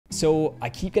So I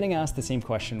keep getting asked the same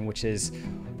question, which is,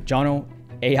 Jono,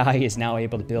 AI is now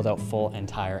able to build out full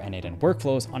entire end-to-end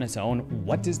workflows on its own.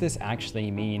 What does this actually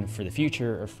mean for the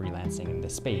future of freelancing in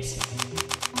this space?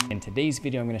 In today's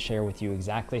video, I'm going to share with you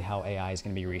exactly how AI is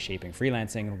going to be reshaping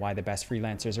freelancing and why the best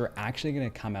freelancers are actually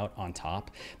going to come out on top,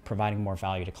 providing more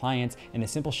value to clients, and a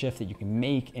simple shift that you can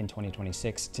make in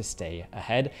 2026 to stay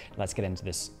ahead. Let's get into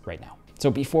this right now. So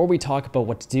before we talk about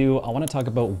what to do, I want to talk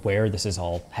about where this is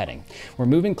all heading. We're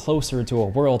moving closer to a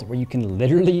world where you can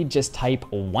literally just type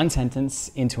one sentence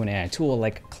into an AI tool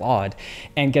like Claude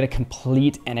and get a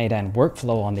complete end-to-end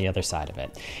workflow on the other side of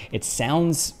it. It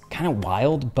sounds kind of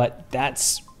wild, but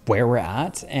that's where we're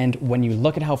at. And when you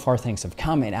look at how far things have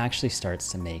come, it actually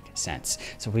starts to make sense.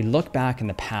 So if we look back in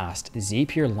the past,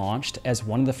 Zapier launched as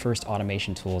one of the first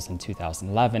automation tools in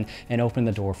 2011 and opened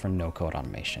the door for no-code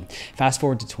automation. Fast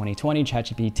forward to 2020,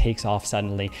 ChatGPT takes off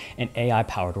suddenly and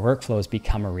AI-powered workflows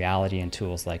become a reality in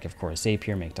tools like, of course,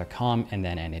 Zapier, Make.com, and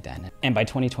then n8n. And by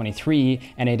 2023,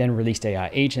 n8n released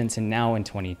AI agents, and now in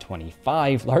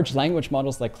 2025, large language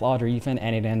models like Claude or even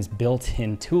n8n's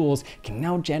built-in tools can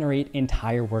now generate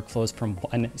entire workflows from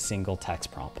one single text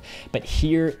prompt. But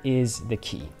here is the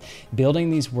key. Building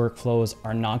these workflows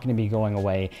are not going to be going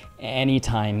away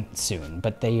anytime soon,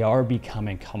 but they are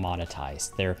becoming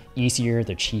commoditized. They're easier,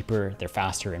 they're cheaper, they're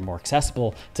faster and more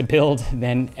accessible to build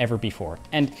than ever before.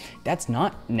 And that's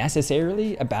not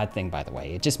necessarily a bad thing, by the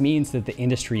way. It just means that the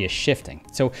industry is shifting.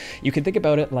 So you can think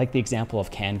about it like the example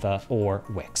of Canva or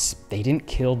Wix. They didn't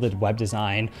kill the web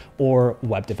design or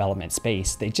web development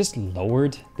space. They just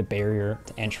lowered the barrier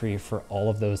to entry for all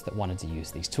of those that wanted to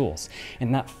use these tools.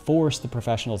 And that forced the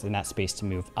professionals in that space to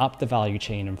move up the value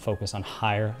chain and focus on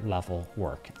higher level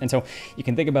work. And so you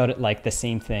can think about it like the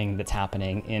same thing that's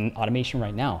happening in automation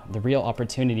right now. The real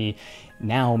opportunity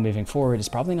now moving forward is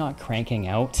probably not cranking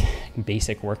out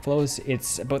basic workflows.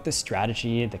 It's about the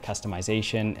strategy, the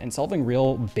customization, and solving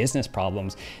real business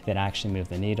problems that actually move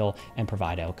the needle and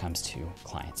provide outcomes to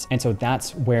clients. And so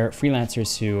that's where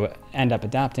freelancers who end up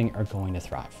adapting are going to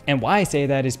thrive. And why I say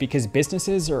that is because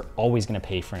businesses are always going to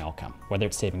pay for an outcome, whether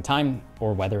it's saving time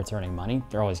or whether it's earning money,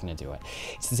 they're always going to do it.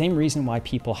 It's the same reason why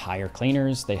people hire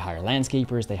cleaners, they hire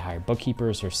landscapers, they hire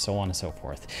bookkeepers, or so on and so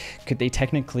forth. Could they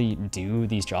technically do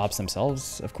these jobs themselves?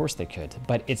 Of course they could,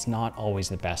 but it's not always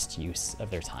the best use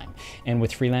of their time. And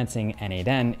with freelancing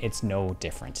n8n, it's no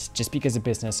different. Just because a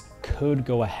business could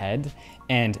go ahead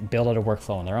and build out a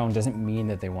workflow on their own doesn't mean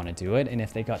that they want to do it. And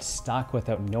if they got stuck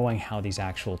without knowing how these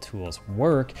actual tools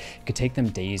work, it could take them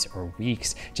days or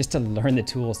weeks just to learn the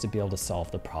tools to be able to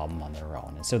solve the problem on their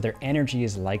own. And so their energy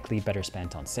is likely better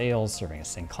spent on sales,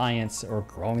 servicing clients, or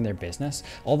growing their business,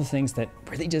 all the things that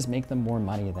really just make them more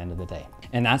money at the end of the day.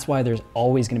 And that's why there's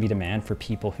always going to be demand for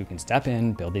people who can step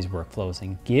in, build these workflows,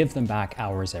 and give them back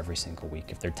hours every single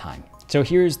week of their time. So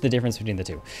here's the difference between the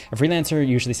two. A freelancer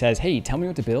usually says, hey, tell me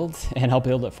what to build and I'll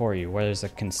build it for you. Whereas a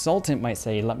consultant might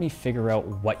say, let me figure out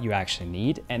what you actually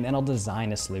need and then I'll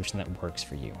design a solution that works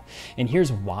for you. And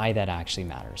here's why that actually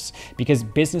matters. Because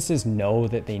businesses know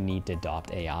that they need to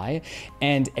adopt AI,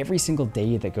 and every single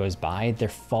day that goes by, they're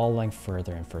falling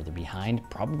further and further behind,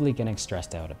 probably getting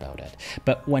stressed out about it.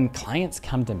 But when clients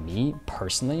come to me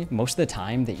personally, most of the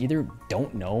time, they either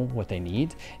don't know what they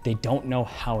need, they don't know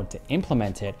how to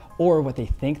implement it, or what they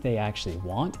think they actually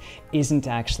want isn't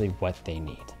actually what they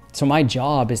need. So my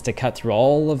job is to cut through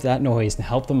all of that noise and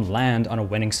help them land on a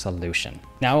winning solution.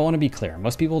 Now, I want to be clear,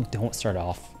 most people don't start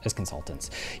off as consultants.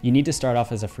 You need to start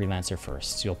off as a freelancer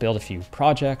first. You'll build a few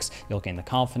projects, you'll gain the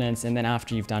confidence, and then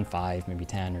after you've done 5, maybe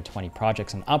 10 or 20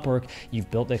 projects on Upwork,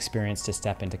 you've built the experience to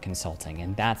step into consulting.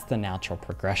 And that's the natural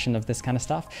progression of this kind of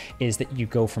stuff, is that you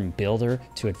go from builder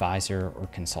to advisor or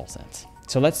consultant.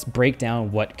 So let's break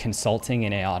down what consulting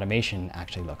in AI automation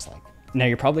actually looks like. Now,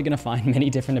 you're probably going to find many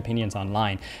different opinions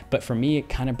online, but for me, it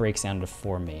kind of breaks down to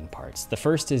 4 main parts. The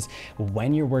first is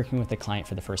when you're working with a client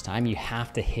for the first time, you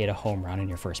have to hit a home run in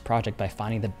your first project by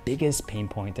finding the biggest pain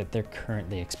point that they're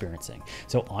currently experiencing.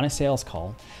 So on a sales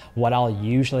call, what I'll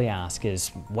usually ask is,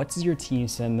 what does your team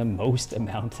spend the most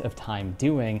amount of time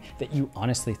doing that you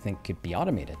honestly think could be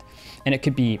automated? And it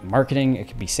could be marketing, it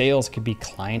could be sales, it could be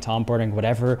client onboarding,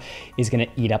 whatever is going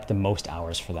to eat up the most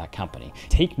hours for that company.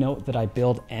 Take note that I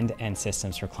build end-to-end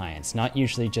systems for clients, not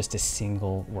usually just a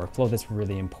single workflow. That's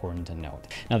really important to note.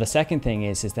 Now, the second thing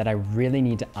is that I really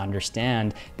need to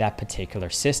understand that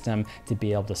particular system to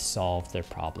be able to solve their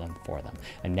problem for them.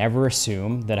 I never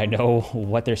assume that I know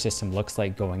what their system looks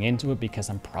like going into it, because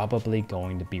I'm probably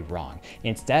going to be wrong.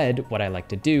 Instead, what I like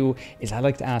to do is I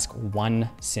like to ask one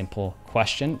simple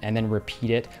question and then repeat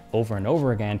it over and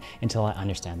over again until I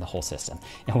understand the whole system.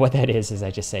 And what that is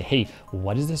I just say, hey,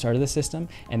 what is the start of the system?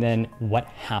 And then what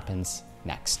happens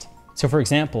next? So for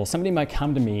example, somebody might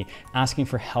come to me asking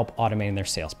for help automating their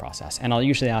sales process. And I'll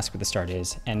usually ask what the start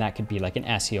is. And that could be like an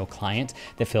SEO client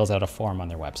that fills out a form on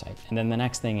their website. And then the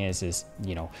next thing is,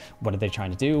 you know, what are they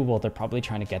trying to do? Well, they're probably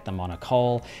trying to get them on a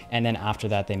call. And then after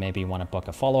that, they maybe want to book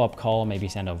a follow-up call, maybe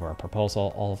send over a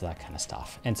proposal, all of that kind of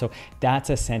stuff. And so that's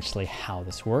essentially how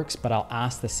this works. But I'll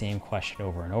ask the same question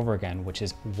over and over again, which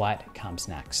is what comes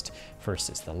next?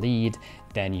 First is the lead,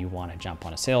 then you want to jump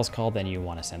on a sales call, then you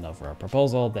want to send over a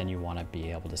proposal, then you want to be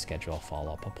able to schedule a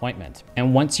follow-up appointment.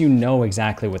 And once you know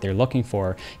exactly what they're looking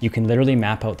for, you can literally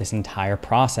map out this entire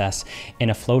process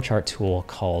in a flowchart tool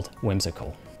called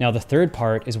Whimsical. Now, the third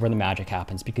part is where the magic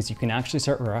happens, because you can actually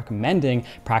start recommending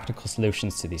practical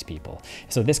solutions to these people.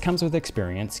 So this comes with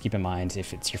experience. Keep in mind,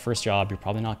 if it's your first job, you're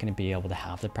probably not going to be able to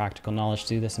have the practical knowledge to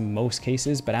do this in most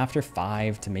cases, but after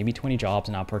 5 to maybe 20 jobs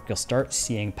in Upwork, you'll start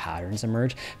seeing patterns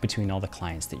emerge between all the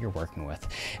clients that you're working with.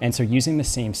 And so using the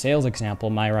same sales example,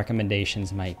 my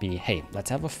recommendations might be, hey, let's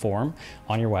have a form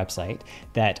on your website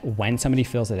that when somebody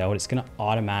fills it out, it's going to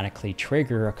automatically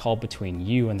trigger a call between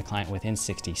you and the client within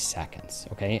 60 seconds,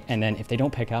 okay? And then if they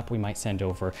don't pick up, we might send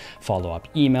over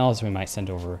follow-up emails, we might send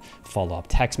over follow-up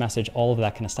text message, all of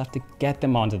that kind of stuff to get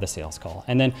them onto the sales call.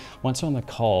 And then once they're on the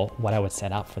call, what I would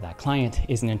set up for that client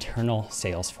is an internal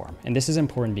sales form. And this is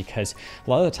important because a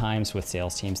lot of the times with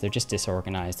sales teams, they're just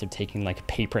disorganized. They're taking like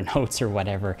paper notes or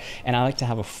whatever. And I like to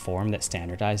have a form that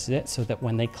standardizes it so that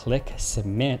when they click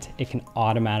submit, it can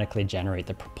automatically generate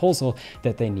the proposal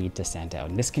that they need to send out.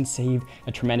 And this can save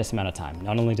a tremendous amount of time.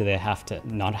 Not only do they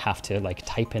not have to like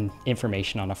type in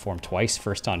information on a form twice,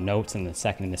 first on notes and then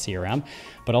second in the CRM,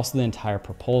 but also the entire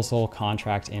proposal,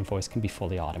 contract, invoice can be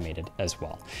fully automated as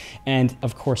well. And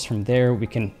of course, from there, we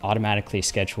can automatically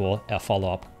schedule a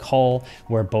follow-up call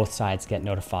where both sides get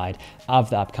notified of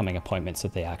the upcoming appointment so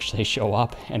they actually show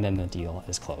up and then the deal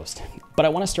is closed. But I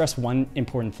want to stress one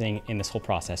important thing in this whole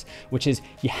process, which is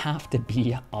you have to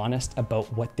be honest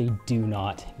about what they do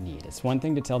not need. It's one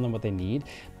thing to tell them what they need,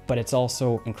 but it's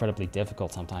also incredibly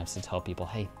difficult sometimes to tell people,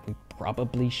 hey, we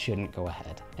probably shouldn't go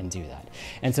ahead and do that.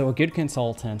 And so a good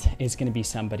consultant is going to be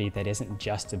somebody that isn't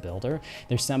just a builder.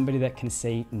 There's somebody that can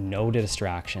say no to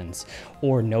distractions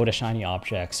or no to shiny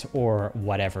objects or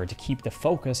whatever to keep the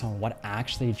focus on what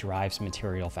actually drives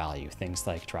material value, things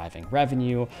like driving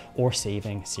revenue or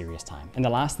saving serious time. And the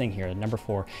last thing here, number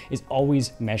 4, is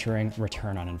always measuring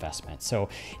return on investment. So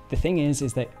the thing is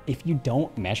that if you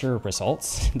don't measure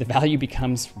results, the value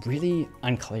becomes really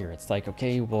unclear. It's like,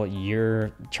 okay, well,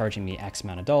 you're charging me X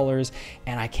amount of dollars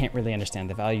and I can't really understand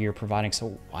the value you're providing,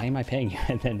 so why am I paying you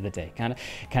at the end of the day? Kind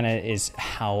of is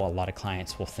how a lot of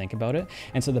clients will think about it.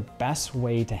 And so the best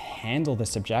way to handle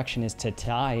this objection is to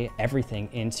tie everything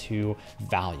into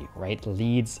value, right?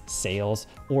 Leads, sales,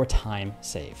 or time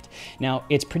saved. Now,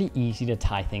 it's pretty easy to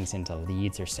tie things into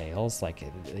leads or sales. Like,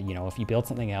 you know, if you build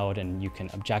something out and you can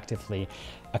objectively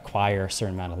acquire a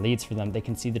certain amount of leads for them, they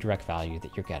can see the direct value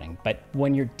that you're getting. But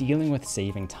when you're dealing with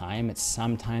saving time, it's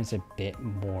sometimes a bit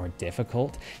more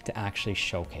difficult to actually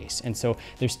showcase. And so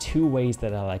there's 2 ways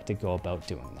that I like to go about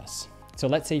doing this. So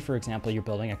let's say, for example, you're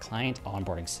building a client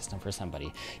onboarding system for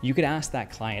somebody. You could ask that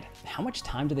client, how much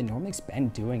time do they normally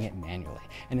spend doing it manually?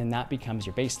 And then that becomes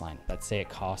your baseline. Let's say it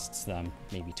costs them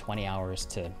maybe 20 hours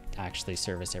to actually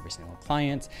service every single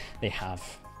client. They have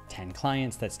 10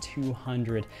 clients, that's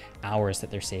 200 hours that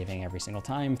they're saving every single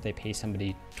time. If they pay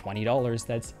somebody $20,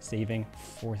 that's saving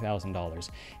 $4,000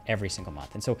 every single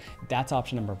month. And so that's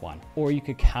option number 1. Or you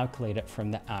could calculate it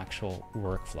from the actual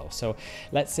workflow. So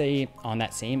let's say on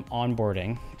that same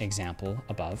onboarding example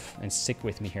above, and stick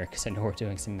with me here because I know we're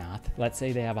doing some math. Let's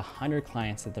say they have 100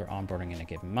 clients that they're onboarding in a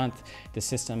given month. The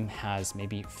system has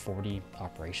maybe 40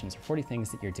 operations or 40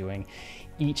 things that you're doing.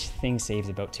 Each thing saves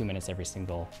about 2 minutes every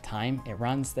single time it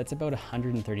runs. That's about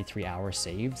 133 hours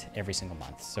saved every single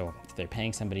month. So if they're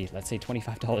paying somebody, let's say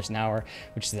 $25 an hour,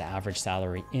 which is the average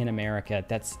salary in America,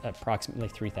 that's approximately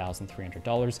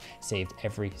 $3,300 saved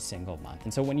every single month.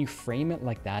 And so when you frame it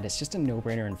like that, it's just a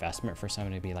no-brainer investment for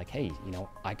someone to be like, hey, you know,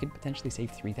 I could potentially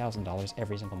save $3,000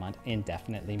 every single month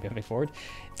indefinitely moving forward.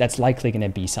 That's likely going to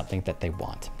be something that they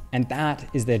want. And that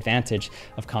is the advantage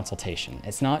of consultation.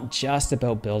 It's not just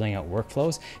about building out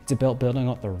workflows, it's about building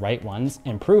out the right ones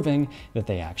and proving that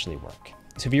they actually work.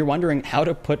 So if you're wondering how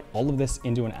to put all of this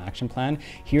into an action plan,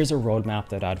 here's a roadmap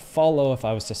that I'd follow if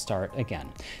I was to start again.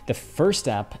 The first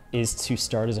step is to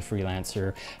start as a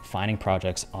freelancer, finding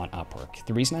projects on Upwork.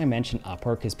 The reason I mention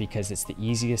Upwork is because it's the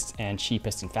easiest and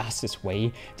cheapest and fastest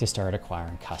way to start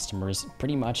acquiring customers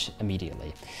pretty much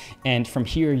immediately. And from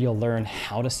here, you'll learn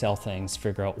how to sell things,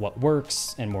 figure out what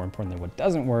works, and more importantly, what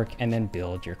doesn't work, and then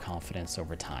build your confidence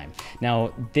over time.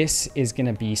 Now, this is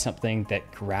gonna be something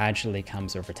that gradually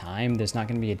comes over time. There's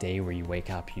not gonna be a day where you wake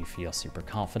up, you feel super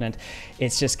confident.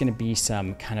 It's just gonna be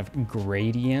some kind of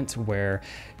gradient where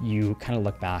you kind of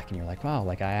look back and you're like, wow,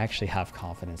 like I actually have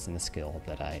confidence in the skills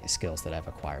that I've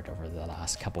acquired over the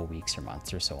last couple weeks or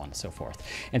months or so on and so forth.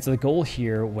 And so the goal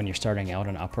here when you're starting out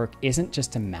on Upwork isn't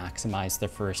just to maximize the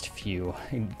first few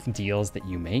deals that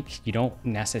you make. You don't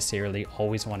necessarily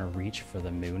always want to reach for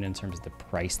the moon in terms of the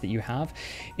price that you have.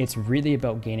 It's really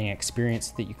about gaining experience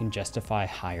so that you can justify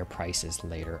higher prices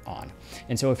later on.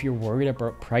 And so if you're worried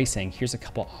about pricing, here's a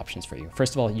couple options for you.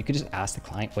 First of all, you could just ask the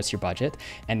client, what's your budget?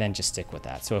 And then just stick with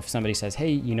that. So if somebody says,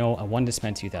 hey, you know, I wanted to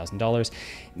spend $2,000,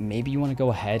 maybe you want to go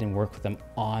ahead and work with them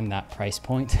on that price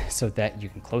point so that you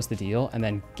can close the deal and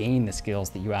then gain the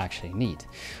skills that you actually need.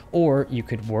 Or you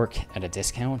could work at a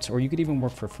discount, or you could even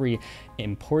work for free,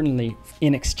 importantly,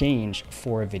 in exchange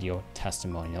for a video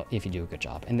testimonial if you do a good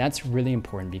job. And that's really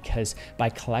important because by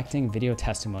collecting video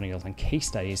testimonials and case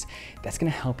studies, that's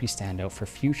going to help you stand out for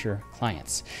future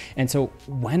clients. And so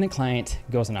when a client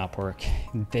goes on Upwork,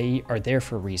 they are there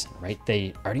for a reason, right?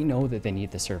 They already know that they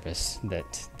need the service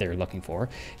that they're looking for,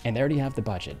 and they already have the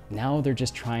budget. Now they're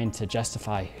just trying to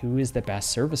justify who is the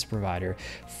best service provider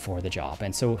for the job.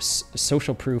 And so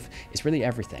social proof is really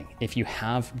everything. If you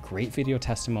have great video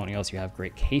testimonials, you have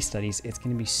great case studies, it's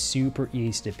going to be super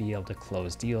easy to be able to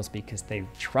close deals because they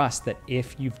trust that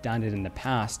if you've done it in the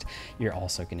past, you're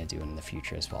also going to do it in the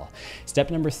future as well.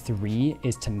 Step number 3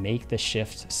 is to make the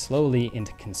shift slowly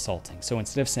into consulting. So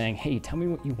instead of saying, hey, tell me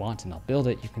what you want and I'll build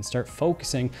it, you can start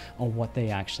focusing on what they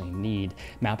actually need,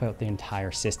 map out the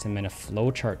entire system in a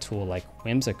flowchart tool like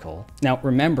Whimsical. Now,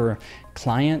 remember,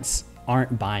 clients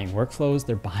aren't buying workflows,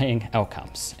 they're buying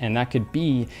outcomes. And that could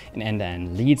be an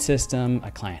end-to-end lead system, a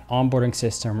client onboarding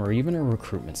system, or even a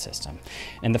recruitment system.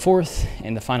 And the fourth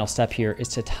and the final step here is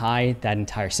to tie that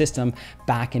entire system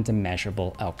back into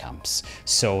measurable outcomes.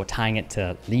 So tying it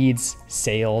to leads,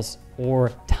 sales,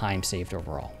 or time saved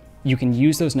overall. You can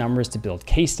use those numbers to build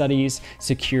case studies,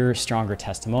 secure stronger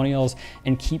testimonials,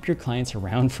 and keep your clients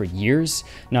around for years,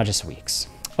 not just weeks.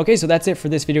 Okay, so that's it for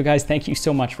this video, guys. Thank you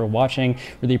so much for watching.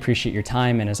 Really appreciate your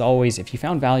time. And as always, if you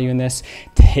found value in this,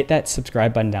 hit that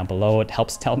subscribe button down below. It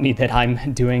helps tell me that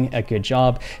I'm doing a good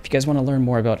job. If you guys want to learn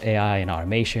more about AI and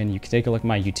automation, you can take a look at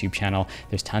my YouTube channel.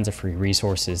 There's tons of free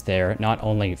resources there, not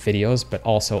only videos, but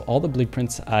also all the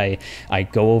blueprints I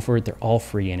go over. They're all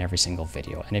free in every single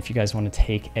video. And if you guys want to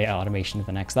take AI automation to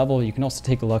the next level, you can also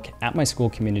take a look at my school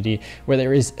community where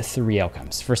there is 3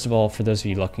 outcomes. First of all, for those of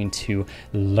you looking to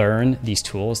learn these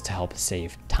tools to help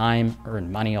save time, earn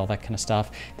money, all that kind of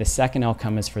stuff. The second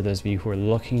outcome is for those of you who are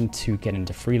looking to get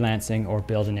into freelancing or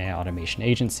build an AI automation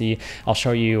agency. I'll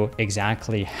show you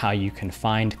exactly how you can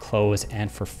find, close, and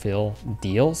fulfill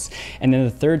deals. And then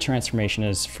the third transformation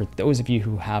is for those of you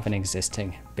who have an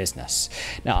existing business.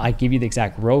 Now, I give you the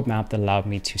exact roadmap that allowed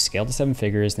me to scale to 7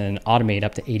 figures and then automate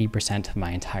up to 80% of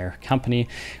my entire company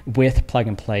with plug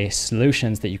and play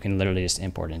solutions that you can literally just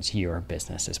import into your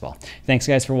business as well. Thanks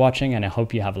guys for watching, and I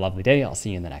hope you have a lovely day. I'll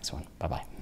see you in the next one. Bye-bye.